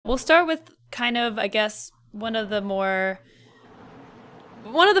we'll start with kind of, I guess, one of the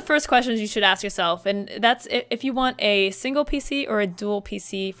first questions you should ask yourself, and that's if you want a single PC or a dual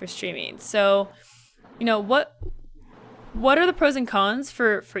PC for streaming. So, you know, what are the pros and cons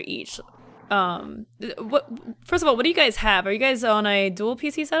for each? First of all, what do you guys have? Are you guys on a dual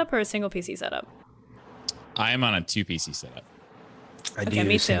PC setup or a single PC setup? I am on a 2 PC setup. I do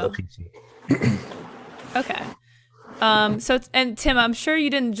me single too. PC. Okay. And Tim, I'm sure you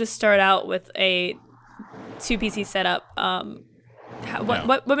didn't just start out with a 2 PC setup.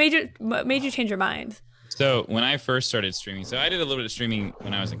 What made you change your mind? So when I first started streaming, so I did a little bit of streaming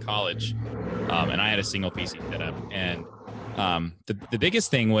when I was in college, and I had a single PC setup, and the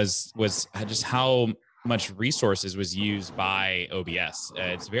biggest thing was just how much resources was used by OBS.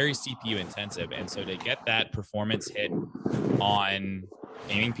 It's very CPU intensive, and so to get that performance hit on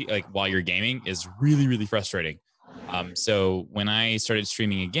gaming, like while you're gaming, is really, really frustrating. So when I started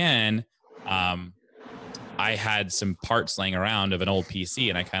streaming again, I had some parts laying around of an old PC,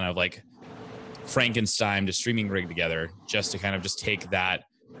 and I kind of like Frankensteined a streaming rig together just to kind of take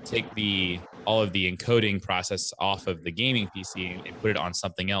all of the encoding process off of the gaming PC and put it on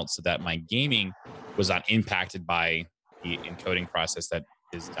something else so that my gaming was not impacted by the encoding process that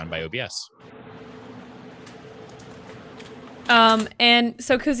is done by OBS. And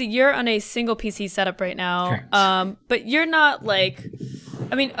so Koozy, you're on a single PC setup right now. Correct. But you're not like,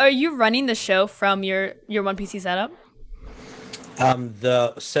 I mean, are you running the show from your one PC setup?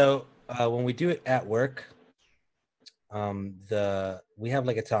 When we do it at work, we have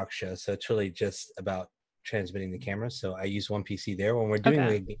like a talk show, so it's really just about transmitting the camera. So I use one PC there. When we're doing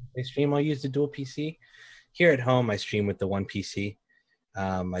a gameplay stream, I'll use the dual PC. Here at home, I stream with the one PC.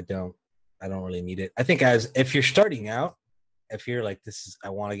 I don't really need it. I think if you're starting out, if you're like, I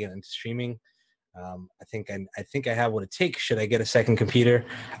want to get into streaming, I think I have what it takes. Should I get a second computer?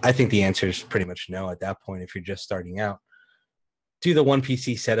 I think the answer is pretty much no at that point. If you're just starting out, do the one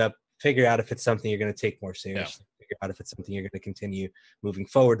PC setup. Figure out if it's something you're going to take more seriously. Yeah. Figure out if it's something you're going to continue moving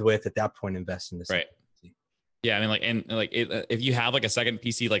forward with. At that point, invest in this. Right. Yeah, I mean, if you have like a second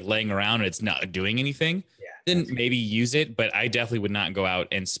PC like laying around and it's not doing anything, then maybe use it. But I definitely would not go out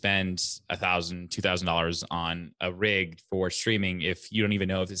and spend $1,000, $2,000 on a rig for streaming if you don't even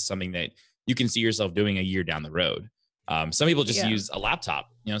know if this is something that you can see yourself doing a year down the road. Some people just use a laptop.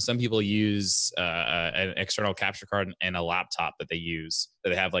 You know, some people use an external capture card and a laptop that they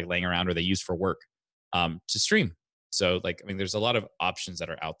have like laying around or they use for work to stream. So like, I mean, there's a lot of options that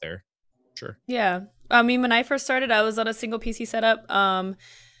are out there. Sure. Yeah. I mean, when I first started, I was on a single PC setup.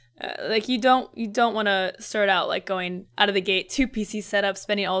 Like you don't want to start out like going out of the gate 2 PC setup,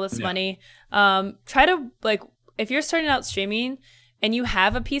 spending all this money. Try to like, if you're starting out streaming and you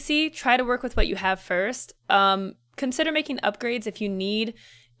have a PC, try to work with what you have first. Consider making upgrades if you need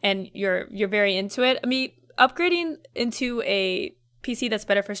and you're very into it. I mean, upgrading into a PC that's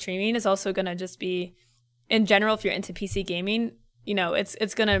better for streaming is also going to just be, in general, if you're into PC gaming, you know,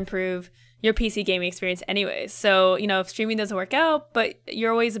 it's going to improve your PC gaming experience anyways. So, you know, if streaming doesn't work out, but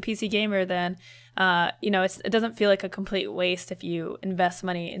you're always a PC gamer, then, you know, it doesn't feel like a complete waste if you invest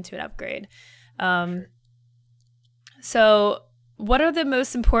money into an upgrade. So what are the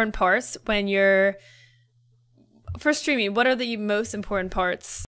most important parts when you're for streaming? What are the most important parts